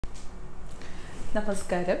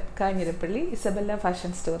നമസ്കാരം. Kanjirappally Isabella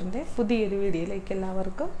fashion സ്റ്റോറിൻ്റെ പുതിയൊരു വീഡിയോയിലേക്ക്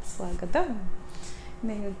എല്ലാവർക്കും സ്വാഗതം.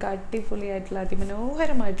 നിങ്ങൾക്ക് അടിപൊളിയായിട്ടുള്ള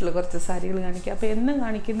അതിമനോഹരമായിട്ടുള്ള കുറച്ച് സാരികൾ കാണിക്കാം. അപ്പോൾ എന്നും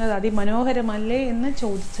കാണിക്കുന്നത് അതിമനോഹരമല്ലേ എന്ന്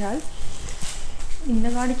ചോദിച്ചാൽ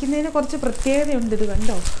ഇന്ന് കാണിക്കുന്നതിന് കുറച്ച് പ്രത്യേകതയുണ്ട്. ഇത്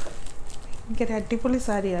കണ്ടോ, എനിക്കൊരു അടിപൊളി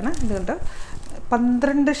സാരിയാണ്. ഇത് കണ്ടോ,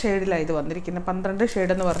 12 ഷെയ്ഡിലാണ് ഇത് വന്നിരിക്കുന്നത്. 12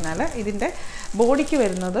 ഷെയ്ഡ് എന്ന് പറഞ്ഞാൽ ഇതിൻ്റെ ബോഡിക്ക്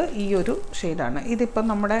വരുന്നത് ഈ ഒരു ഷെയ്ഡാണ്. ഇതിപ്പം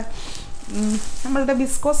നമ്മളുടെ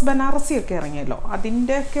വിസ്കോസ് ബനാറസിയൊക്കെ ഇറങ്ങിയല്ലോ,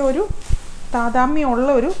 അതിൻ്റെയൊക്കെ ഒരു താതാമ്യമുള്ള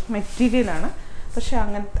ഒരു മെറ്റീരിയലാണ്. പക്ഷെ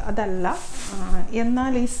അതല്ല.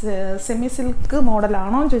 എന്നാൽ ഈ സെമി സിൽക്ക്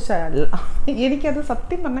മോഡലാണോ എന്ന് ചോദിച്ചാൽ അല്ല. എനിക്കത്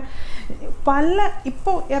സത്യം പറഞ്ഞാൽ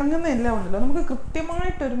ഇപ്പോൾ ഇറങ്ങുന്നതെല്ലാം ഉണ്ടല്ലോ, നമുക്ക്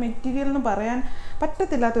കൃത്യമായിട്ടൊരു മെറ്റീരിയൽ എന്ന് പറയാൻ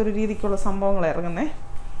പറ്റത്തില്ലാത്തൊരു രീതിക്കുള്ള സംഭവങ്ങൾ ഇറങ്ങുന്നേ.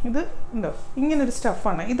 ഇത് ഉണ്ടോ, ഇങ്ങനൊരു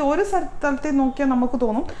സ്റ്റഫാണ്. ഇത് ഒരു തരത്തിൽ നോക്കിയാൽ നമുക്ക്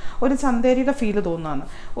തോന്നും ഒരു ചന്തേരിയുടെ ഫീല് തോന്നുന്നതാണ്,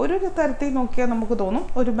 ഒരു തരത്തിൽ നോക്കിയാൽ നമുക്ക് തോന്നും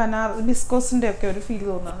ഒരു വിസ്കോസിൻ്റെ ഒക്കെ ഒരു ഫീൽ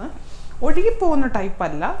തോന്നുന്നതാണ്. ഒഴുകിപ്പോകുന്ന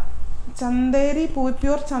ടൈപ്പല്ല, ചന്തേരി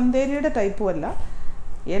പ്യൂർ ചന്തേരിയുടെ ടൈപ്പും അല്ല.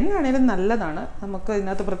 എന്നാണേലും നല്ലതാണ്. നമുക്ക്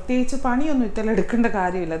ഇതിനകത്ത് പ്രത്യേകിച്ച് പണിയൊന്നും ഇത്തരം എടുക്കേണ്ട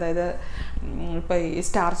കാര്യമില്ല. അതായത് ഇപ്പോൾ ഈ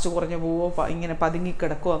സ്റ്റാർച്ച് കുറഞ്ഞ പോവോ ഇങ്ങനെ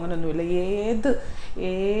പതുങ്ങിക്കിടക്കോ അങ്ങനെയൊന്നുമില്ല.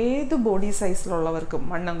 ഏത് ബോഡി സൈസിലുള്ളവർക്കും,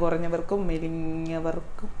 വണ്ണം കുറഞ്ഞവർക്കും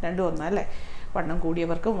മെലിഞ്ഞവർക്കും രണ്ടും ഒന്നല്ലേ, വണ്ണം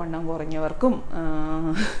കൂടിയവർക്കും വണ്ണം കുറഞ്ഞവർക്കും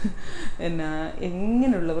പിന്നെ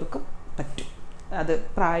എങ്ങനെയുള്ളവർക്കും പറ്റും. അത്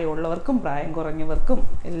പ്രായമുള്ളവർക്കും പ്രായം കുറഞ്ഞവർക്കും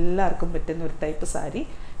എല്ലാവർക്കും പറ്റുന്ന ഒരു ടൈപ്പ് സാരി.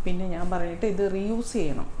 പിന്നെ ഞാൻ പറഞ്ഞിട്ട് ഇത് റീയൂസ്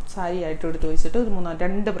ചെയ്യണം. സാരി ആയിട്ട് എടുത്ത് വെച്ചിട്ട് ഒരു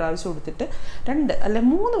 2 പ്രാവശ്യം എടുത്തിട്ട് 2 അല്ലെ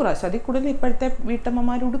 3 പ്രാവശ്യം, അതിൽ കൂടുതൽ ഇപ്പോഴത്തെ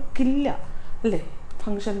വീട്ടമ്മമാർ ഉടുക്കില്ല അല്ലേ.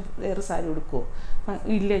 ഫങ്ഷൻ വേറെ സാരി ഉടുക്കുമോ?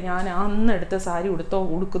 ഇല്ല, ഞാൻ അന്ന് എടുത്ത സാരി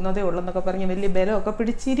ഉടുക്കുന്നതേ ഉള്ളെന്നൊക്കെ പറഞ്ഞ് വലിയ ബലമൊക്കെ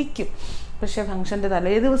പിടിച്ചിരിക്കും. പക്ഷേ ഫംഗ്ഷൻ്റെ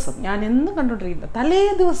തലേ ദിവസം ഞാൻ എന്നും കണ്ടുകൊണ്ടിരിക്കില്ല, തലേ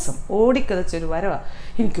ദിവസം ഓടിക്കതച്ചൊരു വരവാണ്,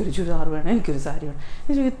 എനിക്കൊരു ചുരിദാർ വേണം, എനിക്കൊരു സാരി വേണം.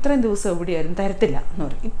 ഞാൻ ഇത്രയും ദിവസം എവിടെയായിരുന്നു, തരത്തില്ല എന്ന്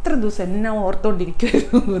പറയും. ഇത്രയും ദിവസം എന്നെ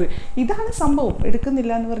ഓർത്തോണ്ടിരിക്കുമായിരുന്നു എന്ന് പറയും. ഇതാണ് സംഭവം.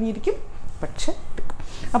 എടുക്കുന്നില്ല എന്ന് പറഞ്ഞിരിക്കും, പക്ഷെ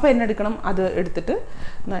അപ്പോൾ എന്നെ എടുക്കണം. അത് എടുത്തിട്ട്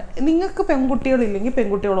നിങ്ങൾക്ക് പെൺകുട്ടികളില്ലെങ്കിൽ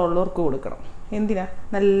പെൺകുട്ടികളുള്ളവർക്ക് കൊടുക്കണം. എന്തിനാ?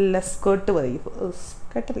 നല്ല സ്കേർട്ട്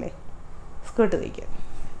കേട്ടല്ലേ, സ്കേർട്ട് തയ്ക്കുക.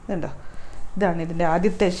 ഇതുണ്ടോ, ഇതാണ് ഇതിൻ്റെ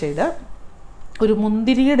ആദ്യത്തെ ഷെയ്ഡ്. ഒരു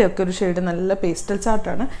മുന്തിരിയുടെ ഒക്കെ ഒരു ഷെയ്ഡ്, നല്ല പേസ്റ്റൽ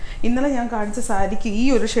ചാർട്ടാണ്. ഇന്നലെ ഞാൻ കാണിച്ച സാരിക്ക് ഈ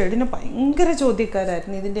ഒരു ഷെയ്ഡിന് ഭയങ്കര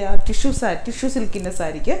ചോദ്യക്കാരായിരുന്നു. ഇതിൻ്റെ ആ ടിഷ്യൂ സിൽക്കിൻ്റെ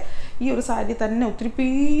സാരിക്ക് ഈ ഒരു സാരി തന്നെ ഒത്തിരി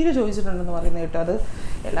പേര് ചോദിച്ചിട്ടുണ്ടെന്ന് പറയുന്നത് കേട്ടോ. അത്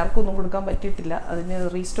എല്ലാവർക്കും ഒന്നും കൊടുക്കാൻ പറ്റിയിട്ടില്ല. അതിന്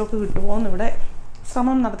റീസ്റ്റോക്ക് കിട്ടുമോ എന്ന് ഇവിടെ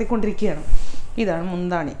ശ്രമം നടത്തിക്കൊണ്ടിരിക്കുകയാണ്. ഇതാണ്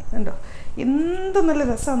മുന്താണി. കണ്ടോ, എന്ത് നല്ല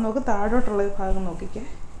രസമാണ് നോക്ക്. താഴോട്ടുള്ള ഭാഗം നോക്കിക്കേ,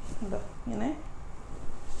 കണ്ടോ, ഇങ്ങനെ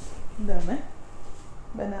ഇതാണ്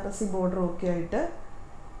ബനാറസി ബോർഡറും ഒക്കെ ആയിട്ട്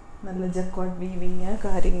നല്ല ജക്കോട്ട് വീവിങ്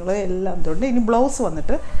കാര്യങ്ങൾ എല്ലാം ഉണ്ട്. ഇനി ബ്ലൗസ്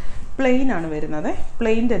വന്നിട്ട് പ്ലെയിൻ ആണ് വരുന്നത്.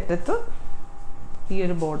 പ്ലെയിൻ്റെ അറ്റത്ത് ഈ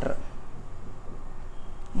ഒരു ബോർഡർ.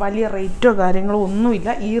 വലിയ റേറ്റോ കാര്യങ്ങളോ ഒന്നുമില്ല.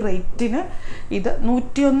 ഈ റേറ്റിന് ഇത്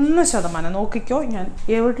 101% നോക്കിക്കോ, ഞാൻ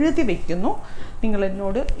എഴുതി വയ്ക്കുന്നു. നിങ്ങൾ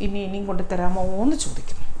എന്നോട് ഇനിയും കൊണ്ട് തരാമോ എന്ന്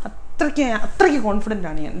ചോദിക്കുന്നു. അത്രയ്ക്ക് കോൺഫിഡൻ്റ്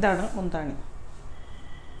ആണ് ഞാൻ. ഇതാണ് മുന്താണി.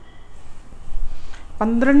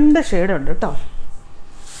 12 ഷെയ്ഡ് ഉണ്ട് കേട്ടോ.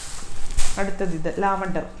 അടുത്തത് ഇത്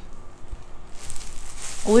ലാവണ്ടർ.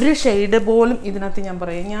 ഒരു ഷെയ്ഡ് പോലും ഇതിനകത്ത് ഞാൻ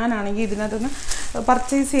പറയാം. ഞാനാണെങ്കിൽ ഇതിനകത്ത് നിന്ന്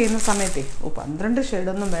പർച്ചേസ് ചെയ്യുന്ന സമയത്തേ 12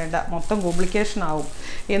 ഷെയ്ഡൊന്നും വേണ്ട, മൊത്തം കോംപ്ലിക്കേഷൻ ആവും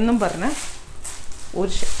എന്നും പറഞ്ഞ്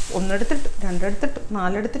ഒന്നെടുത്തിട്ട് 2 എടുത്തിട്ട്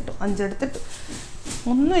 4 എടുത്തിട്ട് 5 എടുത്തിട്ട്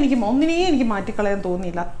ഒന്നിനെയും എനിക്ക് മാറ്റിക്കളയാൻ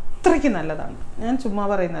തോന്നിയില്ല. അത്രയ്ക്ക് നല്ലതാണ്. ഞാൻ ചുമ്മാ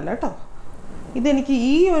പറയുന്നല്ല കേട്ടോ. ഇതെനിക്ക്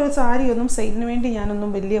ഈ ഒരു സാരി ഒന്നും സെയിലിന് വേണ്ടി ഞാനൊന്നും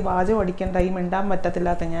വലിയ വാചകം അടിക്കേണ്ട. ഈ മിണ്ടാൻ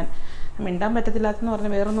പറ്റത്തില്ലാത്തെന്ന്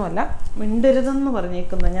പറഞ്ഞാൽ വേറൊന്നുമല്ല, മിണ്ടരുതെന്ന്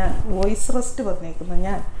പറഞ്ഞേക്കുന്ന ഞാൻ, വോയിസ് റെസ്റ്റ് പറഞ്ഞേക്കുന്ന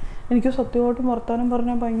ഞാൻ. എനിക്ക് സത്യമായിട്ടും വർത്താനം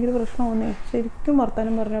പറഞ്ഞാൽ ഭയങ്കര പ്രശ്നമാണേ. ശരിക്കും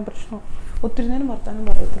വർത്താനം പറഞ്ഞാൽ പ്രശ്നം. ഒത്തിരി നേരം വർത്താനം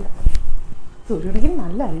പറയത്തില്ല. ഒരു കണക്കിന്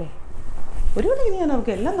നല്ലതല്ലേ, ഒരു കണക്കിന് ഞാൻ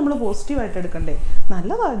അവർക്ക് എല്ലാം നമ്മൾ പോസിറ്റീവായിട്ട് എടുക്കണ്ടേ.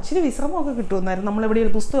 നല്ലതാണ്. ഇച്ചിരി വിശ്രമമൊക്കെ കിട്ടുമെന്നായിരുന്നു.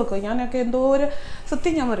 നമ്മളെവിടെയെങ്കിലും പുസ്തകമൊക്കെ, ഞാനൊക്കെ എന്തോ ഒരു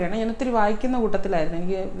സത്യം ഞാൻ പറയുകയാണ്, ഞാൻ ഒത്തിരി വായിക്കുന്ന കൂട്ടത്തിലായിരുന്നു.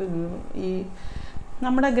 എനിക്ക് ഈ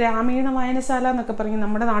നമ്മുടെ ഗ്രാമീണ വായനശാല എന്നൊക്കെ പറഞ്ഞ്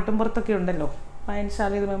നമ്മുടെ നാട്ടിൻപുറത്തൊക്കെ ഉണ്ടല്ലോ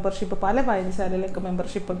വായനശാലയിൽ മെമ്പർഷിപ്പ്, പല വായനശാലയിലൊക്കെ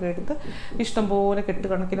മെമ്പർഷിപ്പൊക്കെ എടുത്ത് ഇഷ്ടംപോലെ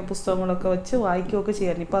കെട്ടുകണക്കിന് പുസ്തകങ്ങളൊക്കെ വെച്ച് വായിക്കുകയൊക്കെ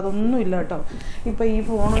ചെയ്യാറുണ്ട്. ഇപ്പോൾ അതൊന്നും ഇല്ല കേട്ടോ. ഇപ്പോൾ ഈ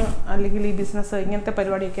ഫോണ് അല്ലെങ്കിൽ ഈ ബിസിനസ് ഇങ്ങനത്തെ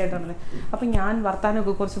പരിപാടിയൊക്കെ ആയിട്ടാണ്. അപ്പം ഞാൻ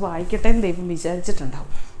വർത്താനമൊക്കെ കുറച്ച് വായിക്കട്ടെ എന്ന് ദൈവം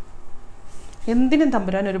വിചാരിച്ചിട്ടുണ്ടാവും. എന്തിനും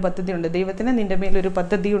തമ്പുരാൻ ഒരു പദ്ധതിയുണ്ട്. ദൈവത്തിന് നിൻ്റെ മേലൊരു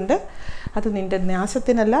പദ്ധതിയുണ്ട്. അത് നിൻ്റെ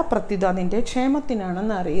നാശത്തിനല്ല, പ്രത്യുത നിൻ്റെ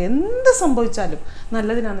ക്ഷേമത്തിനാണെന്ന് അറിയാം. എന്ത് സംഭവിച്ചാലും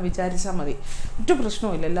നല്ലതിനാണെന്ന് വിചാരിച്ചാൽ മതി. ഒരു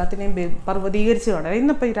പ്രശ്നവുമില്ല. എല്ലാത്തിനെയും പർവ്വതീകരിച്ച് കാണാം.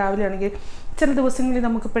 ഇന്നിപ്പോൾ ഈ രാവിലെ ആണെങ്കിൽ ചില ദിവസങ്ങളിൽ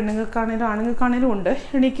നമുക്ക് പെണ്ണുങ്ങൾക്കാണേലും ആണുങ്ങൾക്കാണേലും ഉണ്ട്,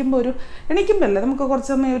 എണീക്കുമ്പോൾ അല്ല, നമുക്ക്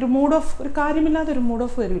കുറച്ച് സമയം ഒരു കാര്യമില്ലാതെ ഒരു മൂഡ്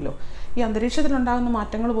ഓഫ് വരുമല്ലോ. ഈ അന്തരീക്ഷത്തിലുണ്ടാകുന്ന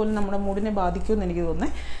മാറ്റങ്ങൾ പോലും നമ്മുടെ മൂഡിനെ ബാധിക്കുമെന്ന് എനിക്ക്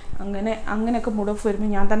തോന്നുന്നത്. അങ്ങനെയൊക്കെ മൂഡ് ഓഫ്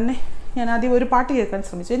വരുമ്പോൾ ഞാൻ തന്നെ ഞാൻ ആദ്യം ഒരു പാട്ട് കേൾക്കാൻ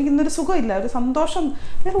ശ്രമിച്ചു. എനിക്കിന്നൊരു സുഖമില്ല, ഒരു സന്തോഷം,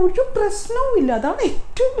 വേറെ ഒരു പ്രശ്നവും ഇല്ല. അതാണ്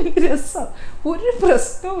ഏറ്റവും വലിയ രസം. ഒരു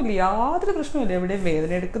പ്രശ്നവും ഇല്ല, യാതൊരു പ്രശ്നവുമില്ല. എവിടെയും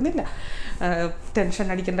വേദന എടുക്കുന്നില്ല, ടെൻഷൻ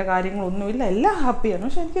അടിക്കേണ്ട കാര്യങ്ങളൊന്നുമില്ല, എല്ലാം ഹാപ്പിയാണ്.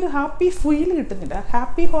 പക്ഷെ എനിക്കൊരു ഹാപ്പി ഫീൽ കിട്ടുന്നില്ല.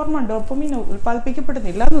 ഹാപ്പി ഹോർമോൺ ഡോപ്പമീൻ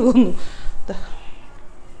ഉൽപ്പാദിപ്പിക്കപ്പെടുന്നില്ല എന്ന് തോന്നുന്നു.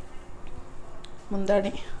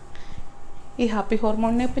 മുന്താണി ഈ ഹാപ്പി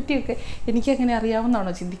ഹോർമോണിനെ പറ്റിയൊക്കെ എനിക്കെങ്ങനെ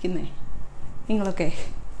അറിയാവുന്നതാണോ ചിന്തിക്കുന്നത് നിങ്ങളൊക്കെ?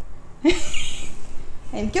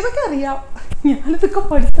 എനിക്കതൊക്കെ അറിയാം, ഞാനിതൊക്കെ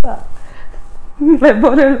പഠിച്ചതാണ്. നിങ്ങളെ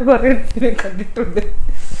പോലെയുള്ള കുറേ കണ്ടിട്ടുണ്ട്.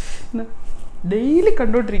 ഡെയിലി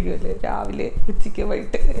കണ്ടോണ്ടിരിക്കുമല്ലേ, രാവിലെ ഉച്ചയ്ക്ക്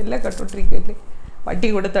വൈകിട്ട് എല്ലാം കണ്ടോണ്ടിരിക്കുമല്ലേ. വട്ടി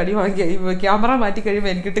കൊടുത്ത് അടി വാങ്ങി കഴിയുമ്പോൾ ക്യാമറ മാറ്റി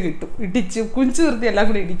കഴിയുമ്പോൾ എനിക്കിട്ട് കിട്ടും, ഇടിച്ച് കുഞ്ചു നിർത്തി എല്ലാം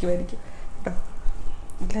കൂടെ ഇടിക്കുമായിരിക്കും കേട്ടോ.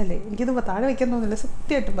 അല്ലല്ലേ, എനിക്കിത് താഴെ വയ്ക്കാൻ തോന്നുന്നില്ല,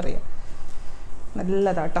 സത്യമായിട്ടും പറയാം.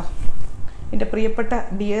 നല്ലതാട്ടോ. എൻ്റെ പ്രിയപ്പെട്ട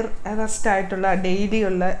ഡിയർ അറസ്റ്റായിട്ടുള്ള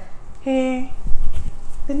ഡെയിലിയുള്ള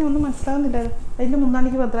പിന്നെ ഒന്നും മനസ്സിലാകുന്നില്ല. അതിൻ്റെ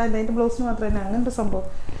മുന്താണിക്ക് മാത്രമല്ല, അതിൻ്റെ ബ്ലൗസിന് മാത്രമല്ല, അങ്ങനത്തെ സംഭവം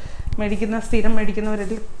സ്ഥിരം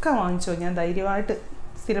മേടിക്കുന്നവരെല്ലാം വാങ്ങിച്ചോ. ഞാൻ ധൈര്യമായിട്ട്,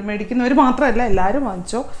 സ്ഥിരം മേടിക്കുന്നവർ മാത്രമല്ല, എല്ലാവരും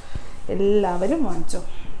വാങ്ങിച്ചോ, എല്ലാവരും വാങ്ങിച്ചോ.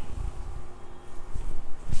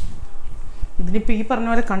 ഇതിനിപ്പോൾ ഈ പറഞ്ഞ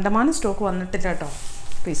പോലെ കണ്ടമാനം സ്റ്റോക്ക് വന്നിട്ടില്ല കേട്ടോ.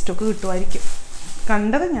 സ്റ്റോക്ക് കിട്ടുമായിരിക്കും.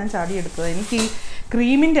 കണ്ടത് ഞാൻ ചാടിയെടുത്തത്. എനിക്ക് ഈ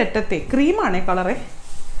ക്രീമിൻ്റെ അറ്റത്തെ ക്രീമാണേ കളറേ,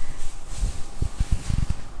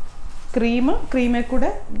 ക്രീമേ കൂടെ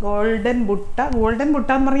ഗോൾഡൻ ബുട്ട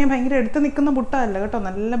എന്ന് പറഞ്ഞാൽ ഭയങ്കര എടുത്ത് നിൽക്കുന്ന ബുട്ട അല്ല കേട്ടോ,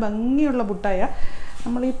 നല്ല ഭംഗിയുള്ള ബുട്ടായ.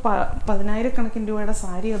 നമ്മൾ ഈ 10,000 രൂപയുടെ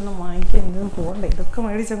സാരി ഒന്നും വാങ്ങിക്കാൻ എന്തും പോകണ്ടേ, ഇതൊക്കെ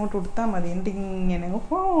മേടിച്ച് അങ്ങോട്ട് കൊടുത്താൽ മതി. എൻ്റെ ഇങ്ങനെ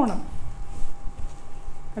പോകണം.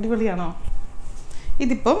 അടിപൊളിയാണോ?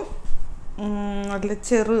 ഇതിപ്പം നല്ല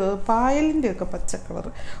പായലിൻ്റെയൊക്കെ പച്ച കളർ,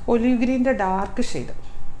 ഒലിവ് ഗ്രീൻ്റെ ഡാർക്ക് ഷെയ്ഡ്.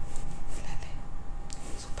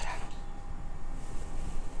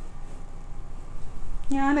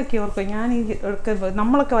 ഞാനൊക്കെ ഓർക്കും,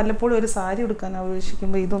 നമ്മളൊക്കെ വല്ലപ്പോഴും ഒരു സാരി എടുക്കാൻ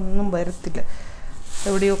ആവശ്യിക്കുമ്പോൾ ഇതൊന്നും വരത്തില്ല,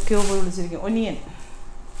 എവിടെയൊക്കെയോ പോയി വിളിച്ചിരിക്കും. ഒനിയൻ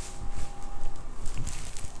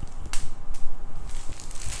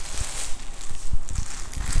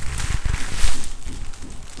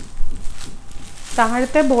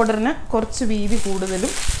താഴത്തെ ബോർഡറിന് കുറച്ച് വീതി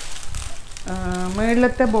കൂടുതലും,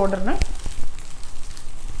 മുകളിലത്തെ ബോർഡറിന്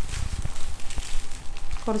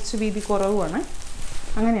കുറച്ച് വീതി കുറവുമാണ്.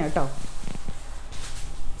 അങ്ങനെയാണ് കേട്ടോ.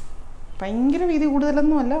 ഭയങ്കര വീതി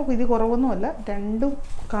കൂടുതലൊന്നുമല്ല, വീതി കുറവൊന്നുമല്ല, രണ്ടും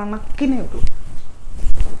കണക്കിനേ ഉള്ളൂ.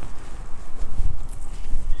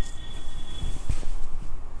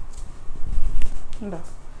 ഉണ്ടോ?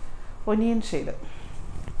 ഒനിയൻ ഷെയ്ഡ്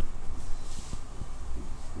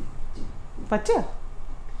പച്ച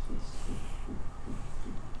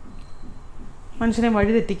മനുഷ്യനെ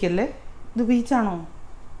വഴി തെറ്റിക്കല്ലേ. ഇത് ബീച്ചാണോ?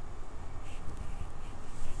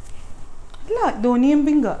 അല്ല, ഇത് ഒനിയൻ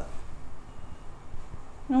പിങ്കാ.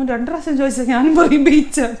 ഞാൻ 2 പ്രാവശ്യം ചോദിച്ചാൽ ഞാനും പറയും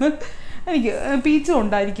ബീച്ചാണ്. എനിക്ക് പീച്ചും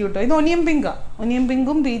ഉണ്ടായിരിക്കും കേട്ടോ. ഇത് ഒനിയൻ പിങ്കാ. ഒനിയൻ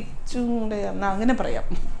പിങ്കും പീച്ചും കൂടെ അങ്ങനെ പറയാം.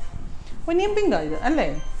 ഒനിയൻ പിങ്കാ ഇത് അല്ലേ?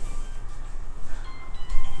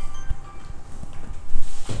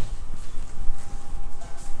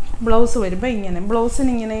 ബ്ലൗസ് വരുമ്പോൾ ഇങ്ങനെ, ബ്ലൗസിന്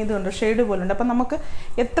ഇങ്ങനെ ഇതുണ്ട്, ഷെയ്ഡ് പോലെ ഉണ്ട്. അപ്പം നമുക്ക്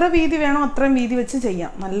എത്ര വീതി വേണോ അത്രയും വീതി വെച്ച്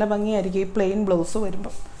ചെയ്യാം. നല്ല ഭംഗിയായിരിക്കും ഈ പ്ലെയിൻ ബ്ലൗസ്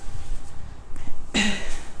വരുമ്പം.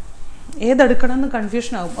 ഏതെടുക്കണമെന്ന്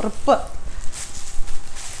കൺഫ്യൂഷൻ ആകും. ഉറപ്പ്.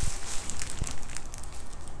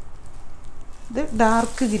 ഇത്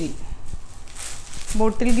ഡാർക്ക് ഗ്രീൻ,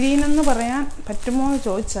 ബോട്ടിൽ ഗ്രീൻ എന്ന് പറയാൻ പറ്റുമോ എന്ന്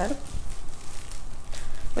ചോദിച്ചാൽ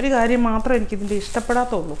ഒരു കാര്യം മാത്രം എനിക്കിതിൻ്റെ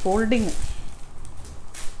ഇഷ്ടപ്പെടാത്തുള്ളൂ, ഫോൾഡിങ്.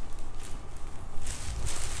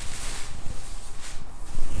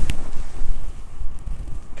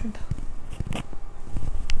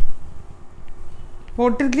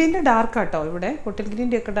 ബോട്ടിൽ ഗ്രീൻ്റെ ഡാർക്കാട്ടോ ഇവിടെ. ബോട്ടിൽ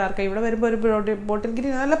ഗ്രീൻ്റെ ഒക്കെ ഡാർക്കാണ്. ഇവിടെ വരുമ്പോൾ ഒരു ബോട്ടിൽ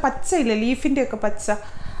ഗ്രീൻ നല്ല പച്ചയില്ലേ, ലീഫിൻ്റെ ഒക്കെ പച്ച,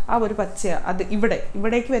 ആ ഒരു പച്ചയാണ് അത്.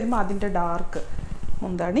 ഇവിടേക്ക് വരുമ്പോൾ അതിൻ്റെ ഡാർക്ക്.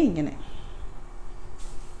 മുന്താണ് ഇങ്ങനെ.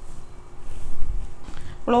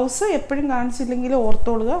 ബ്ലൗസ് എപ്പോഴും കാണിച്ചില്ലെങ്കിൽ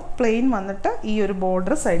ഓർത്തോളുക, പ്ലെയിൻ വന്നിട്ട് ഈ ഒരു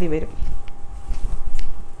ബോർഡർ സൈഡിൽ വരും.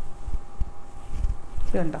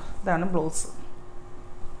 കണ്ടോ? ഇതാണ് ബ്ലൗസ്.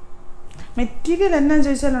 മെറ്റീരിയൽ എന്നാന്ന്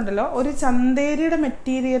ചോദിച്ചാലുണ്ടല്ലോ, ഒരു ചന്തേരിയുടെ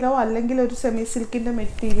മെറ്റീരിയലോ അല്ലെങ്കിൽ ഒരു സെമി സിൽക്കിൻ്റെ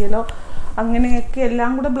മെറ്റീരിയലോ അങ്ങനെയൊക്കെ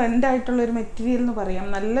എല്ലാം കൂടെ ബ്ലെൻഡ് ആയിട്ടുള്ള ഒരു മെറ്റീരിയൽ എന്ന് പറയാം.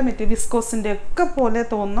 നല്ല മെറ്റീരിയൽ, വിസ്കോസിൻ്റെ ഒക്കെ പോലെ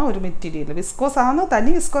തോന്നുന്ന ഒരു മെറ്റീരിയൽ. വിസ്കോസാണെന്ന്,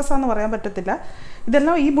 തനി വിസ്കോസാന്ന് പറയാൻ പറ്റത്തില്ല.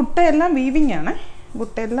 ഇതെല്ലാം ഈ ബുട്ടയെല്ലാം വീവിങ് ആണ്,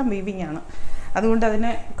 ബുട്ടയെല്ലാം വീവിങ് ആണ്. അതുകൊണ്ട്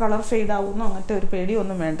അതിന് കളർ ഫെയ്ഡ് ആവുമെന്നോ അങ്ങനത്തെ ഒരു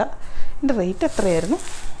പേടിയൊന്നും വേണ്ട. ഇതിൻ്റെ റേറ്റ് എത്രയായിരുന്നു?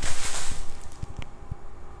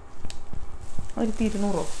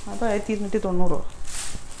 1200 അപ്പോൾ 1290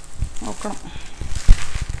 നോക്കണം.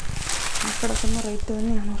 ആ കിടക്കുന്ന റേറ്റ്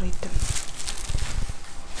തന്നെയാണോ റേറ്റ്?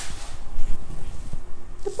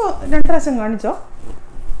 ഇപ്പോൾ 2 പ്രാവശ്യം കാണിച്ചോ?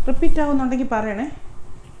 റിപ്പീറ്റ് ആവുന്നുണ്ടെങ്കിൽ പറയണേ.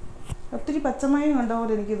 ഒത്തിരി പച്ചമയം കണ്ട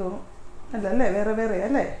പോലെ എനിക്ക് തോന്നും. അല്ലേ? വേറെ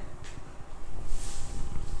അല്ലേ?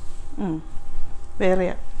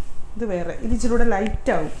 വേറെയാണ്, ഇത് വേറെ. ഇത് ഇച്ചിരി കൂടെ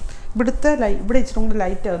ലൈറ്റാകും. ഇവിടെ ഇച്ചിരി കൂടെ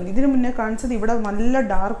ലൈറ്റാകും. ഇതിന് മുന്നേ കാണിച്ചത് ഇവിടെ നല്ല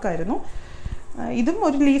ഡാർക്കായിരുന്നു. ഇതും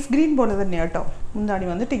ഒരു ലീഫ് ഗ്രീൻ പോലെ തന്നെയാണ് കേട്ടോ. മുന്താണി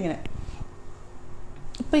വന്നിട്ട് ഇങ്ങനെ.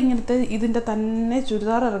 ഇപ്പം ഇങ്ങനത്തെ ഇതിൻ്റെ തന്നെ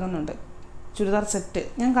ചുരിദാർ ഇറങ്ങുന്നുണ്ട്. ചുരിദാർ സെറ്റ്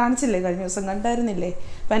ഞാൻ കാണിച്ചില്ലേ, കഴിഞ്ഞ ദിവസം കണ്ടായിരുന്നില്ലേ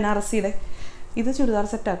ബനാറസിയുടെ. ഇത് ചുരിദാർ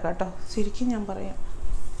സെറ്റാക്കാം കേട്ടോ. ശരിക്കും ഞാൻ പറയാം,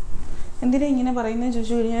 എന്തിനാ ഇങ്ങനെ പറയുന്നതെന്ന്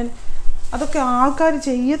ചോദിച്ചു കഴിഞ്ഞാൽ അതൊക്കെ ആൾക്കാർ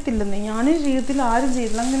ചെയ്യത്തില്ലെന്നേ. ഞാനും ചെയ്യത്തില്ല, ആരും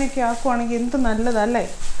ചെയ്തില്ല. അങ്ങനെയൊക്കെ ആക്കുവാണെങ്കിൽ എന്ത് നല്ലതല്ലേ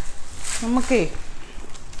നമുക്കേ.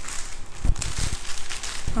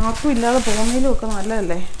 ആർക്കും ഇല്ലാതെ പോകുന്നതിലും ഒക്കെ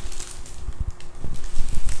നല്ലതല്ലേ.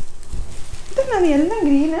 ഇതെന്നാ നീ എല്ലാം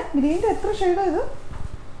ഗ്രീൻ്റെ എത്ര ഷെയ്ഡാണ്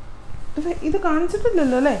ഇത്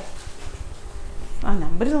കാണിച്ചിട്ടില്ലല്ലോ അല്ലേ?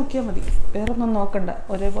 നമ്പർ നോക്കിയാൽ മതി, വേറെ ഒന്നും നോക്കണ്ട.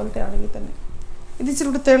 ഒരേപോലത്തെ ആണെങ്കിൽ തന്നെ. ഇത് ഇച്ചിരി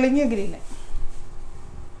കൂടെ തെളിഞ്ഞ ഗ്രീന്.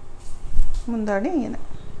 മുന്താണി ഇങ്ങനെ.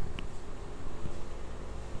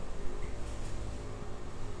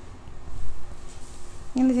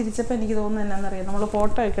 ഇങ്ങനെ ചിരിച്ചപ്പോൾ എനിക്ക് തോന്നുന്നത് എന്നാന്നറിയാം, നമ്മൾ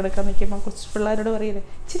ഫോട്ടോ ഒക്കെ എടുക്കാൻ നിൽക്കുമ്പോൾ കുറച്ച് പിള്ളേരോട് പറയില്ലേ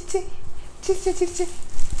ചിരിച്ചേ ചിരിച്ചേ ചിരിച്ചേ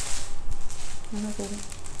അങ്ങനെ തോന്നി.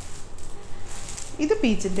 ഇത്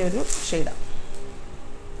പീച്ചിൻ്റെ ഒരു ഷെയ്ഡാണ്.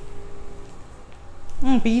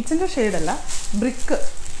 പീച്ചിൻ്റെ ഷെയ്ഡല്ല,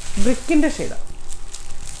 ബ്രിക്കിൻ്റെ ഷെയ്ഡാണ്.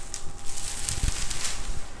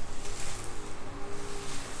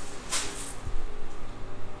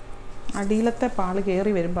 അടിയിലത്തെ പാള്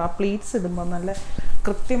കയറി വരുമ്പോൾ ആ പ്ലീറ്റ്സ് ഇടുമ്പോൾ നല്ല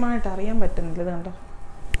കൃത്യമായിട്ട് അറിയാൻ പറ്റുന്നില്ല. ഇത് കണ്ടോ,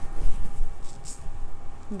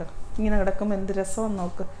 ഉണ്ടോ ഇങ്ങനെ കിടക്കുമ്പോൾ എന്ത് രസമെന്ന്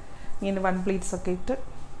നോക്ക്. ഇങ്ങനെ 1 പ്ലീറ്റ്സ് ഒക്കെ ഇട്ട്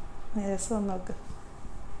രസമെന്ന് നോക്ക്.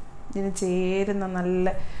 ഇതിന് ചേരുന്ന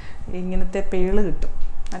നല്ല ഇങ്ങനത്തെ പേള് കിട്ടും.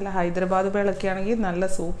 നല്ല ഹൈദരാബാദ് പേളൊക്കെ ആണെങ്കിൽ നല്ല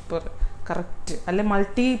സൂപ്പർ കറക്റ്റ്. അല്ലെ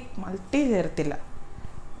മൾട്ടി ചേർത്തില്ല,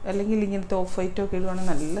 അല്ലെങ്കിൽ ഇങ്ങനത്തെ ഓഫ് വൈറ്റൊക്കെ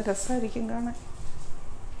ഇടുവാണെങ്കിൽ നല്ല രസമായിരിക്കും കാണാൻ.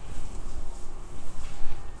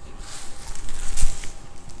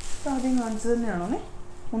 ആദ്യം കാണിച്ചത് തന്നെയാണോ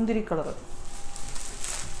മുന്തിരി കളറ്.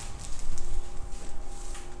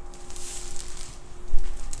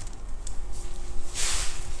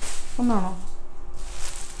 ഒന്നാണോ?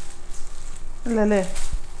 ഇല്ലല്ലേ?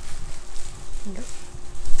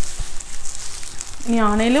 ഇനി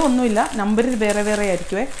ആണേലും ഒന്നുമില്ല, നമ്പർ വേറെ വേറെ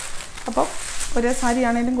ആയിരിക്കുമേ. അപ്പം ഒരേ സാരി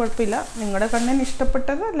ആണേലും കുഴപ്പമില്ല. നിങ്ങളുടെ കണ്ണിന്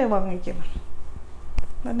ഇഷ്ടപ്പെട്ടത് അല്ലേ വാങ്ങിക്കണം.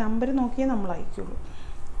 നമ്പർ നോക്കിയേ നമ്മൾ അയക്കുള്ളൂ.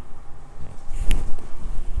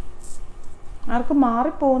 ആർക്കും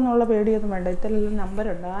മാറിപ്പോകുന്നുള്ള പേടിയൊന്നും വേണ്ട. ഇത്രയെല്ലാം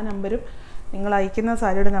നമ്പറുണ്ട്. ആ നമ്പരും നിങ്ങൾ അയക്കുന്ന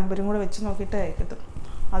സാരിയുടെ നമ്പരും കൂടെ വെച്ച് നോക്കിയിട്ട് അയക്കത്തുള്ളൂ.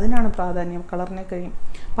 അതിനാണ് പ്രാധാന്യം കളറിനെ കഴിയും.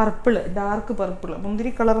 പർപ്പിള്, ഡാർക്ക് പർപ്പിള്,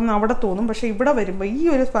 മുന്തിരി കളർന്ന് അവിടെ തോന്നും, പക്ഷേ ഇവിടെ വരുമ്പോൾ ഈ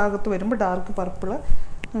ഒരു ഭാഗത്ത് വരുമ്പോൾ ഡാർക്ക് പർപ്പിള്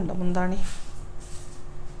ഉണ്ട്. മുന്താണി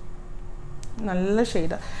നല്ല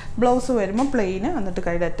ഷെയ്ഡാണ്. ബ്ലൗസ് വരുമ്പോൾ പ്ലെയിന്, എന്നിട്ട്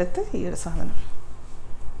കൈയുടെ അറ്റത്ത് ഈ ഒരു സാധനം.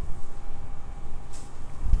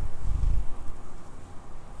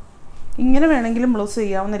 ഇങ്ങനെ വേണമെങ്കിലും ബ്ലൗസ്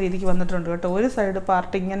ചെയ്യാവുന്ന രീതിക്ക് വന്നിട്ടുണ്ട് കേട്ടോ. ഒരു സൈഡ്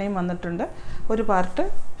പാർട്ട് ഇങ്ങനെയും വന്നിട്ടുണ്ട്, ഒരു പാർട്ട്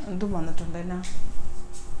ഇതും വന്നിട്ടുണ്ട്. എന്നാ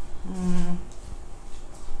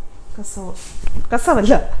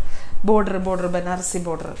കസവല്ല, border Banarasi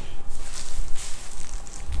border,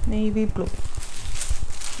 navy blue.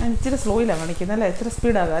 ഞാൻ ഇച്ചിരി സ്ലോയിലാണ് കാണിക്കുന്നത് അല്ലേ? ഇച്ചിരി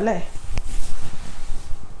സ്പീഡാകാം അല്ലേ?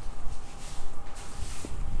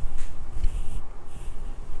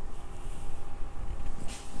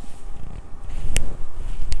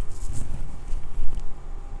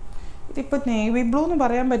 ഇതിപ്പോൾ നേവി ബ്ലൂ എന്ന്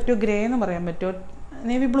പറയാൻ പറ്റുമോ, ഗ്രേ എന്ന് പറയാൻ പറ്റുമോ?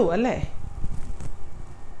 നേവി ബ്ലൂ അല്ലേ?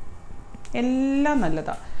 എല്ലാം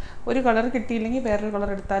നല്ലതാണ്. ഒരു കളർ കിട്ടിയില്ലെങ്കിൽ വേറൊരു കളർ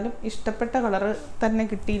എടുത്താലും, ഇഷ്ടപ്പെട്ട കളർ തന്നെ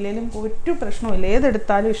കിട്ടിയില്ലെങ്കിലും ഒരു പ്രശ്നമില്ല,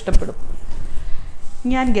 ഏതെടുത്താലും ഇഷ്ടപ്പെടും.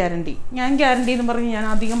 ഞാൻ ഗ്യാരണ്ടി എന്ന് പറഞ്ഞ് ഞാൻ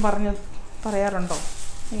അധികം പറയാറുണ്ടോ?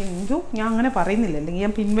 ഞാൻ അങ്ങനെ പറയുന്നില്ല, അല്ലെങ്കിൽ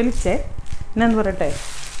ഞാൻ പിൻവലിച്ചേ. എന്നാന്ന് പറയട്ടെ,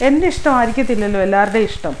 എൻ്റെ ഇഷ്ടം ആയിരിക്കത്തില്ലല്ലോ എല്ലാവരുടെയും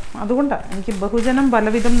ഇഷ്ടം. അതുകൊണ്ടാണ് എനിക്ക് ബഹുജനം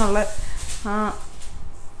പലവിധം എന്നുള്ള ആ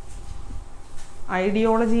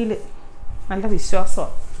ഐഡിയോളജിയിൽ നല്ല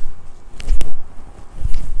വിശ്വാസമാണ്.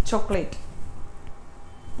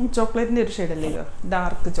 ചോക്ലേറ്റിൻ്റെ ഒരു ഷെയ്ഡല്ലേ ഇത്,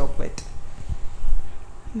 ഡാർക്ക് ചോക്ലേറ്റ്.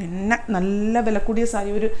 പിന്നെ നല്ല വില കൂടിയ സാരി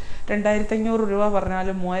ഒരു 2500 രൂപ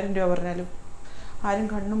പറഞ്ഞാലും 3000 രൂപ പറഞ്ഞാലും ആരും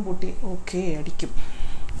കണ്ണും പൂട്ടി ഓക്കെ അടിക്കും.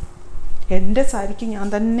 എൻ്റെ സാരിക്ക് ഞാൻ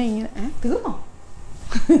തന്നെ ഇങ്ങനെ തീർന്നോ?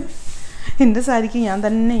 എൻ്റെ സാരിക്ക് ഞാൻ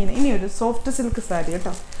തന്നെ ഇങ്ങനെ. ഇനി ഒരു സോഫ്റ്റ് സിൽക്ക് സാരി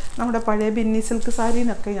കേട്ടോ, നമ്മുടെ പഴയ ബിന്നി സിൽക്ക് സാരി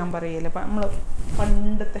എന്നൊക്കെ ഞാൻ പറയില്ലേ, നമ്മൾ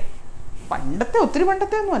പണ്ടത്തെ ഒത്തിരി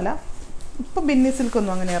പണ്ടത്തെ ഒന്നുമല്ല, ഇപ്പം ബിന്നി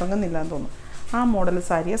സിൽക്കൊന്നും അങ്ങനെ ഇറങ്ങുന്നില്ല എന്ന് തോന്നുന്നു. ആ മോഡൽ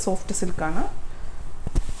സാരിയെ സോഫ്റ്റ് സിൽക്കാണ്.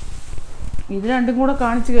 ഇത് രണ്ടും കൂടെ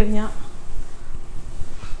കാണിച്ചു കഴിഞ്ഞാൽ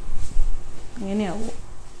എങ്ങനെയാവോ?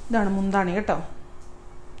 ഇതാണ് മുന്താണി കേട്ടോ,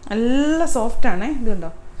 നല്ല സോഫ്റ്റാണേ. ഇത്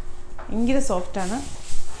കണ്ടോ, ഭയങ്കര സോഫ്റ്റാണ്.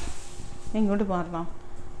 ഇങ്ങോട്ട് മാറണം,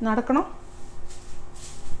 നടക്കണം,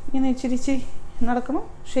 ഇങ്ങനെ ഇച്ചിരിച്ച് നടക്കണം,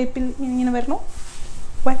 ഷേപ്പിൽ ഇങ്ങനെ വരണോ?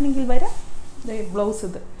 വരണമെങ്കിൽ വരാം. ബ്ലൗസ്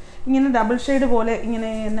ഇങ്ങനെ ഡബിൾ ഷെയ്ഡ് പോലെ ഇങ്ങനെ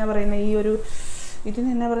എന്നാ പറയുന്നത്, ഈ ഒരു ഇതിന്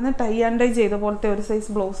എന്നാ പറയുന്നത്, ടൈ ആൻഡ് ഡൈ ചെയ്ത പോലത്തെ ഒരു സൈസ്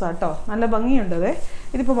ബ്ലൗസാണ് കേട്ടോ. നല്ല ഭംഗിയുണ്ട് അതെ.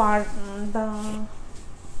 ഇതിപ്പോൾ എന്താ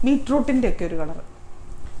ബീട്രൂട്ടിൻ്റെ ഒക്കെ ഒരു കളർ.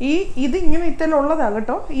 ഇത് ഇങ്ങനെ ഇത്തലുള്ളതാണ്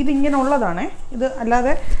കേട്ടോ, ഇതിങ്ങനെ ഉള്ളതാണേ. ഇത്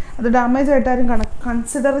അല്ലാതെ അത് ഡാമേജ് ആയിട്ടാരും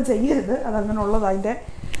കൺസിഡർ ചെയ്യരുത്. അതങ്ങനെ ഉള്ളത്, അതിൻ്റെ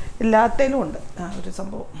എല്ലാത്തേലും ഉണ്ട് ആ ഒരു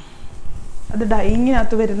സംഭവം. അത്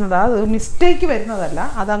ഡൈയിങ്ങിനകത്ത് വരുന്നതാണ്, അത് മിസ്റ്റേക്ക് വരുന്നതല്ല,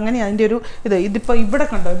 അതങ്ങനെ അതിൻ്റെ ഒരു ഇതിപ്പോൾ ഇവിടെ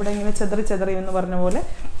കണ്ടോ, ഇവിടെ ഇങ്ങനെ ചെതറി എന്ന് പറഞ്ഞ പോലെ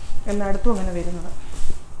എല്ലായിടത്തും അങ്ങനെ വരുന്നത്.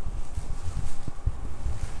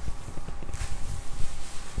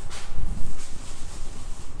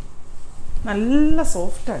 നല്ല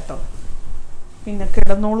സോഫ്റ്റാട്ടോ, പിന്നെ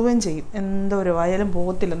കിടന്നോളുകയും ചെയ്യും. എന്തോരം ആയാലും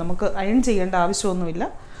പോകത്തില്ല. നമുക്ക് അയൺ ചെയ്യേണ്ട ആവശ്യമൊന്നുമില്ല.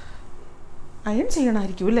 അയൺ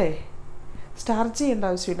ചെയ്യണമായിരിക്കും അല്ലേ, സ്റ്റാർച്ച് ചെയ്യേണ്ട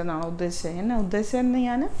ആവശ്യമില്ലെന്നാണോ ഉദ്ദേശിച്ചത്? എന്നാ ഉദ്ദേശിച്ചതെന്ന്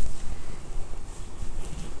ഞാൻ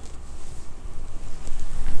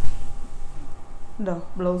ഉണ്ടോ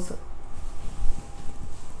ബ്ലൗസ്.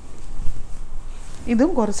 ഇതും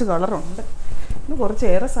കുറച്ച് കളറുണ്ട്. ഇത് കുറച്ച്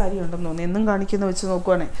ഏറെ സാരി ഉണ്ടെന്ന് തോന്നുന്നു, എന്നും കാണിക്കുന്ന വെച്ച്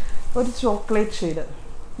നോക്കുവാണെങ്കിൽ. ഒരു ചോക്ലേറ്റ് ഷെയ്ഡ്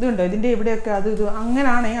ഇതുണ്ടോ, ഇതിൻ്റെ ഇവിടെയൊക്കെ ഇത്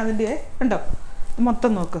അങ്ങനെയാണേ അതിൻ്റെ ഉണ്ടോ, ഇത്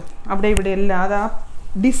മൊത്തം നോക്ക്, അവിടെ ഇവിടെ എല്ലാം അത് ആ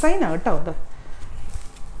ഡിസൈനാണ് കേട്ടോ. അത്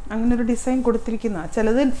അങ്ങനൊരു ഡിസൈൻ കൊടുത്തിരിക്കുന്ന,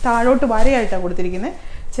 ചിലത് താഴോട്ട് വരയായിട്ടാണ് കൊടുത്തിരിക്കുന്നത്,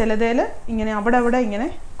 ചിലതേൽ ഇങ്ങനെ അവിടെ ഇങ്ങനെ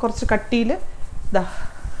കുറച്ച് കട്ടിയിൽ ഇതാ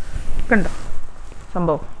കണ്ടോ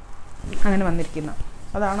സംഭവം അങ്ങനെ വന്നിരിക്കുന്ന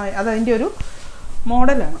അതാണ്. അതതിൻ്റെ ഒരു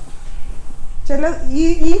മോഡലാണ്.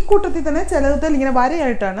 ഈ കൂട്ടത്തിൽ തന്നെ ചിലതിൽ ഇങ്ങനെ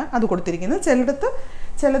വരയായിട്ടാണ് അത് കൊടുത്തിരിക്കുന്നത്,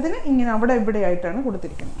 ചിലതിന് ഇങ്ങനെ അവിടെ ഇവിടെ ആയിട്ടാണ്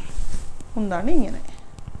കൊടുത്തിരിക്കുന്നത്. എന്താണ് ഇങ്ങനെ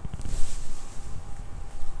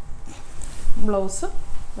ബ്ലൗസ്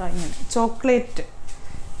ഇങ്ങനെ chocolate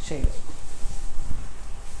shade,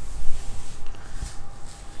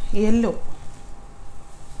 yellow,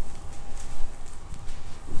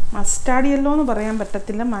 mustard yellow എന്ന് പറയാൻ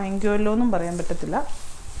പറ്റത്തില്ല, മാംഗോ യെല്ലോ എന്നും പറയാൻ പറ്റത്തില്ല.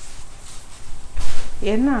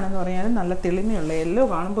 എന്നാണെന്ന് പറഞ്ഞാലും നല്ല തെളിമയുള്ള യെല്ലോ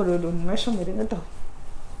കാണുമ്പോൾ ഒരു ഉന്മേഷം വരും കേട്ടോ.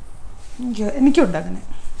 എനിക്കുണ്ട് അങ്ങനെ,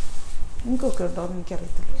 എനിക്കൊക്കെ ഉണ്ടോ എന്ന്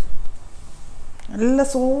എനിക്കറിയത്തില്ല. നല്ല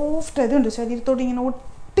സോഫ്റ്റ് ഇതുണ്ട്, ശരീരത്തോട് ഇങ്ങനെ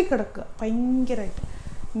ഒട്ടിക്കിടക്കുക, ഭയങ്കരമായിട്ട്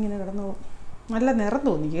ഇങ്ങനെ കിടന്നു പോകും. നല്ല നിറം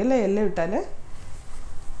തോന്നിക്കും അല്ലേ യെല്ലോ ഇട്ടാൽ.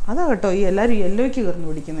 അതാ കേട്ടോ ഈ എല്ലാവരും യെല്ലോയ്ക്ക് കയറുന്നു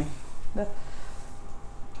പിടിക്കുന്നത്.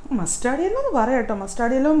 മസ്റ്റാർഡ് യെല്ലോ എന്ന് പറയാം കേട്ടോ,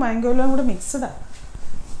 മസ്റ്റാർഡ് യെല്ലോ മാംഗോ യെല്ലോ കൂടെ മിക്സ്ഡാണ്.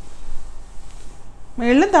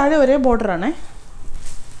 മേളിലും താഴെ ഒരേ ബോർഡറാണേ,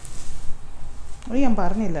 അത് ഞാൻ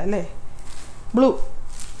പറഞ്ഞില്ല അല്ലേ. ബ്ലൂ,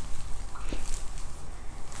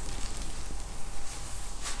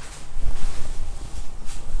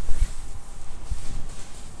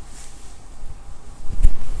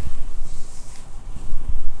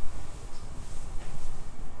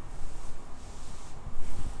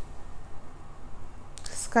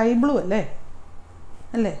 സ്കൈ ബ്ലൂ അല്ലേ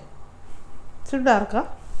ഇച്ചിരി ഡാർക്കാ.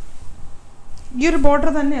 ഈ ഒരു ബോർഡർ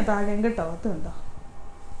തന്നെയാണ് താഴെയും കേട്ടോ. അത് കണ്ടോ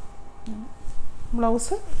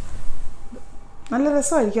ബ്ലൗസ് നല്ല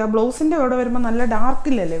രസമായിരിക്കും. ആ ബ്ലൗസിൻ്റെ അവിടെ വരുമ്പോൾ നല്ല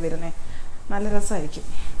ഡാർക്കില്ലല്ലേ വരുന്നത്, നല്ല രസമായിരിക്കും.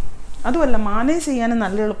 അതുമല്ല മാനേജ് ചെയ്യാനും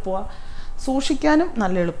നല്ല എളുപ്പമാണ്, സൂക്ഷിക്കാനും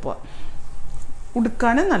നല്ല എളുപ്പമാണ്,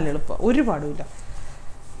 ഉടുക്കാനും നല്ല എളുപ്പമാണ്, ഒരു പാടുമില്ല.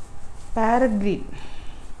 പാരറ്റ് ഗ്രീൻ,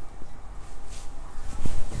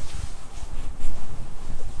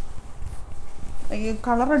 ഈ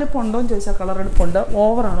കളറെടുപ്പുണ്ടോ എന്ന് ചോദിച്ചാൽ കളറെടുപ്പുണ്ട്,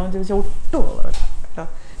 ഓവറാണോ എന്ന് ചോദിച്ചാൽ ഒട്ടും ഓവറല്ല കേട്ടോ.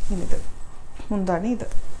 ഇനിത് മുന്താണ് ഇത്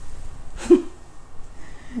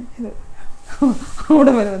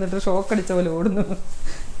അവിടെ വരെ വന്നിട്ട് ഷോക്ക് അടിച്ച പോലെ ഓടുന്നു.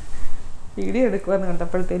 വീഡിയോ എടുക്കുമെന്ന്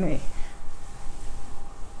കണ്ടപ്പോഴത്തേനേ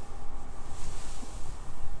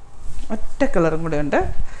ഒറ്റ കളറും കൂടെ ഉണ്ട്,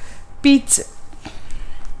 പീച്ച്.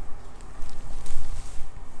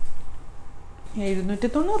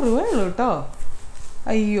 790 രൂപയുള്ളൂ കേട്ടോ.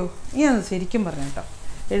 അയ്യോ ഞാൻ ശരിക്കും പറഞ്ഞു കേട്ടോ,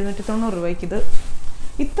 790 രൂപയ്ക്ക് ഇത്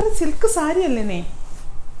ഇത്ര സിൽക്ക് സാരി അല്ലേനേ,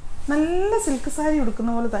 നല്ല സിൽക്ക് സാരി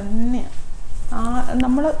ഉടുക്കുന്ന പോലെ തന്നെയാണ്.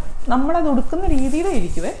 നമ്മളത് ഉടുക്കുന്ന രീതിയിലേ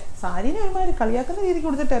ഇരിക്കുവേ. സാരീനെ ഒരുമാതിരി കളിയാക്കുന്ന രീതിക്ക്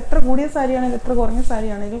കൊടുത്തിട്ട് എത്ര കൂടിയ സാരിയാണെങ്കിലും എത്ര കുറഞ്ഞ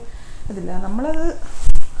സാരിയാണെങ്കിലും ഇതില്ല. നമ്മളത്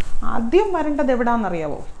ആദ്യം വരേണ്ടത്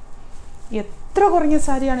എവിടാണെന്നറിയാവോ? എത്ര കുറഞ്ഞ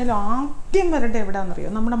സാരിയാണെങ്കിലും ആദ്യം വരേണ്ടത്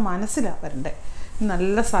എവിടാണെന്നറിയാമോ? നമ്മുടെ മനസ്സിലാണ് വരണ്ടേ.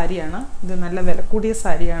 നല്ല സാരിയാണ് ഇത്, നല്ല വിലക്കൂടിയ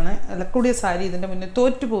സാരിയാണ്. വിലക്കൂടിയ സാരി ഇതിൻ്റെ മുന്നേ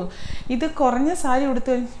തോറ്റു പോകും. ഇത് കുറഞ്ഞ സാരി എടുത്തു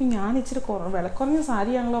കഴിഞ്ഞാൽ ഞാൻ ഇച്ചിരി വിലക്കുറഞ്ഞ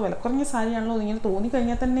സാരിയാണല്ലോ ഇങ്ങനെ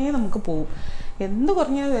തോന്നിക്കഴിഞ്ഞാൽ തന്നെ നമുക്ക് പോകും. എന്ത്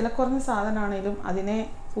കുറഞ്ഞ വിലക്കുറഞ്ഞ സാധനമാണേലും അതിനെ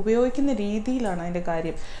ഉപയോഗിക്കുന്ന രീതിയിലാണ് അതിൻ്റെ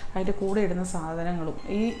കാര്യം, അതിൻ്റെ കൂടെ ഇടുന്ന സാധനങ്ങളും.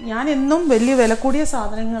 ഞാൻ എന്നും വലിയ വിലക്കൂടിയ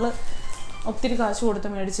സാധനങ്ങൾ ഒത്തിരി കാശ് കൊടുത്ത്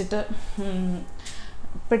മേടിച്ചിട്ട്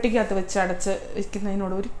പെട്ടിക്കകത്ത് വെച്ച് അടച്ച്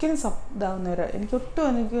വയ്ക്കുന്നതിനോട് ഒരിക്കലും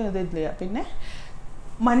എനിക്ക് ഇതില്ല. പിന്നെ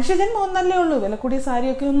മനുഷ്യജന്മം ഒന്നല്ലേ ഉള്ളൂ, വിലക്കൂടിയ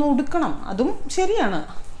സാരിയൊക്കെ ഒന്ന് ഉടുക്കണം, അതും ശരിയാണ്.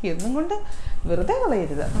 എന്നും കൊണ്ട് വെറുതെ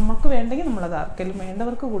കളയരുത്. നമുക്ക് വേണ്ടെങ്കിൽ നമ്മളത് ആർക്കെങ്കിലും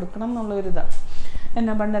വേണ്ടവർക്ക് കൊടുക്കണം എന്നുള്ളൊരിതാണ്.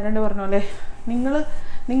 എന്നാ പണ്ട് പറഞ്ഞ പോലെ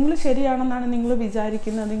നിങ്ങൾ ശരിയാണെന്നാണ് നിങ്ങൾ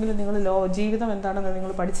വിചാരിക്കുന്നതെങ്കിൽ നിങ്ങൾ ജീവിതം എന്താണെന്ന്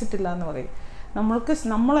നിങ്ങൾ പഠിച്ചിട്ടില്ല എന്ന് പറയും.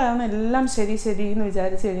 നമ്മളാണ് എല്ലാം ശരി എന്ന്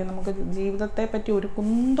വിചാരിച്ചു കഴിഞ്ഞാൽ നമുക്ക് ജീവിതത്തെ പറ്റി ഒരു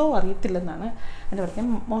കുന്തോ അറിയത്തില്ലെന്നാണ് എൻ്റെ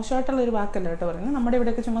പറഞ്ഞത്. മോശമായിട്ടുള്ളൊരു വാക്കല്ല കേട്ടോ പറയുന്നത്. നമ്മുടെ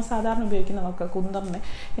ഇവിടെയൊക്കെ ചുമ്മാ സാധാരണ ഉപയോഗിക്കുന്ന വാക്ക് കുന്തം.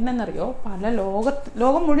 എന്നറിയോ, പല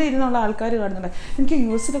ലോകം മുഴുവൻ ഇരുന്നുള്ള ആൾക്കാർ കാണുന്നുണ്ട്. എനിക്ക്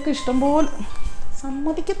US ഇഷ്ടംപോലെ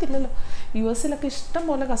സമ്മതിക്കത്തില്ലല്ലോ. US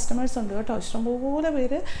ഇഷ്ടംപോലെ കസ്റ്റമേഴ്സ് ഉണ്ട് കേട്ടോ. ഇഷ്ടംപോലെ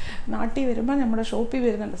പേര് നാട്ടിൽ വരുമ്പോൾ നമ്മുടെ ഷോപ്പിൽ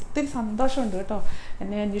വരുന്നുണ്ട്. ഒത്തിരി സന്തോഷമുണ്ട് കേട്ടോ.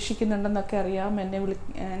 എന്നെ അന്വേഷിക്കുന്നുണ്ടെന്നൊക്കെ അറിയാം.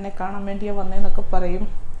 എന്നെ കാണാൻ വേണ്ടിയാണ് വന്നതെന്നൊക്കെ പറയും.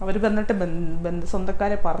 അവർ വന്നിട്ട്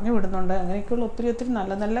സ്വന്തക്കാരെ പറഞ്ഞു വിടുന്നുണ്ട്. അങ്ങനെയൊക്കെയുള്ള ഒത്തിരി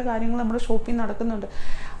നല്ല നല്ല കാര്യങ്ങൾ നമ്മുടെ ഷോപ്പിൽ നടക്കുന്നുണ്ട്.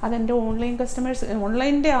 അതെൻ്റെ ഓൺലൈൻ കസ്റ്റമേഴ്സ്,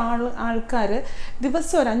 ഓൺലൈൻ്റെ ആൾക്കാർ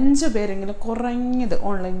ദിവസം ഒരു 5 പേരെങ്കിലും കുറഞ്ഞത്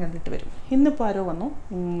ഓൺലൈൻ കണ്ടിട്ട് വരും. ഇന്നിപ്പോൾ ആരോ വന്നു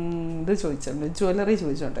ഇത് ചോദിച്ചിട്ടുണ്ട്, ജ്വല്ലറി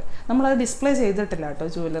ചോദിച്ചുകൊണ്ട്. നമ്മളത് ഡിസ്പ്ലേ ചെയ്തിട്ടില്ല കേട്ടോ.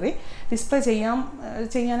 ജ്വല്ലറി ഡിസ്പ്ലേ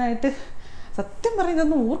ചെയ്യാനായിട്ട് സത്യം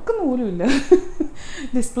പറയുന്നതൊന്നും ഓർക്കുന്ന പോലുമില്ല.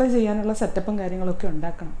 ഡിസ്പ്ലേ ചെയ്യാനുള്ള സെറ്റപ്പും കാര്യങ്ങളൊക്കെ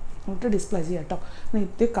ഉണ്ടാക്കണം, എന്നിട്ട് ഡിസ്പ്ലേ ചെയ്യാം കേട്ടോ.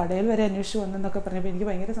 ഇത് കടയിൽ വരെ അന്വേഷിച്ച് വന്നെന്നൊക്കെ പറഞ്ഞപ്പോൾ എനിക്ക്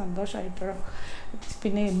ഭയങ്കര സന്തോഷമായിട്ടോ.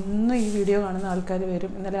 പിന്നെ എന്നും ഈ വീഡിയോ കാണുന്ന ആൾക്കാർ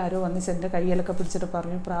വരും. ഇന്നലെ ആരോ വന്നിച്ച് എൻ്റെ കയ്യിലൊക്കെ പിടിച്ചിട്ട്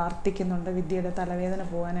പറഞ്ഞു പ്രാർത്ഥിക്കുന്നുണ്ട്, വിദ്യയുടെ തലവേദന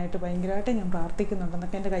പോകാനായിട്ട് ഭയങ്കരമായിട്ട് ഞാൻ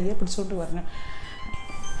പ്രാർത്ഥിക്കുന്നുണ്ടെന്നൊക്കെ എൻ്റെ കയ്യെ പിടിച്ചുകൊണ്ട് പറഞ്ഞു.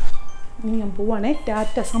 ഇനി ഞാൻ പോവാണേ.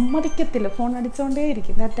 ടാറ്റ. സമ്മതിക്കത്തില്ല, ഫോൺ അടിച്ചുകൊണ്ടേ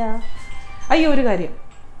ഇരിക്കും. ടാറ്റ. അയ്യോ, ഒരു കാര്യം,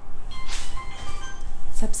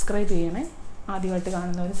 സബ്സ്ക്രൈബ് ചെയ്യണേ. ആദ്യമായിട്ട്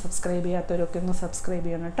കാണുന്നവർ സബ്സ്ക്രൈബ് ചെയ്യാത്തവരൊക്കെ ഒന്ന് സബ്സ്ക്രൈബ്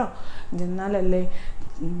ചെയ്യണം കേട്ടോ. എന്നാലല്ലേ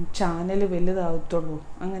ചാനൽ വലുതാവത്തുള്ളൂ.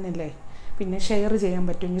 അങ്ങനെയല്ലേ. പിന്നെ ഷെയർ ചെയ്യാൻ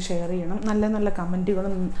പറ്റുമെങ്കിൽ ഷെയർ ചെയ്യണം. നല്ല നല്ല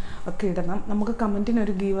കമൻറ്റുകളും ഒക്കെ ഇടണം. നമുക്ക് കമൻറ്റിന്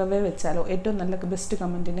ഒരു ഗീവ് അവേ വെച്ചാലോ. ഏറ്റവും നല്ല ബെസ്റ്റ്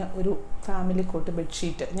കമൻറ്റിന് ഒരു ഫാമിലി കോട്ട്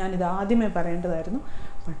ബെഡ്ഷീറ്റ്. ഞാനിത് ആദ്യമേ പറയേണ്ടതായിരുന്നു,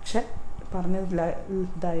 പക്ഷേ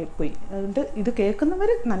ഇതായിപ്പോയി. അതുകൊണ്ട് ഇത്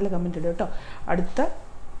കേൾക്കുന്നവർ നല്ല കമൻറ്റ് ഇടും കേട്ടോ.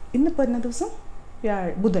 ഇന്നിപ്പോൾ എന്ന ദിവസം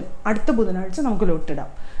അടുത്ത ബുധനാഴ്ച നമുക്ക്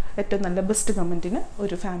ലോട്ടിടാം. ഏറ്റവും നല്ല ബെസ്റ്റ് കമൻറ്റിന്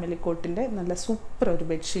ഒരു ഫാമിലി കോട്ടിൻ്റെ നല്ല സൂപ്പർ ഒരു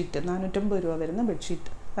ബെഡ്ഷീറ്റ്, 450 രൂപ വരുന്ന ബെഡ്ഷീറ്റ്,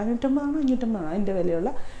 450 ആണോ 550 ആണോ അതിൻ്റെ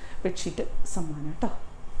വിലയുള്ള ബെഡ്ഷീറ്റ് സമ്മാനം കേട്ടോ.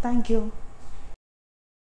 Thank you.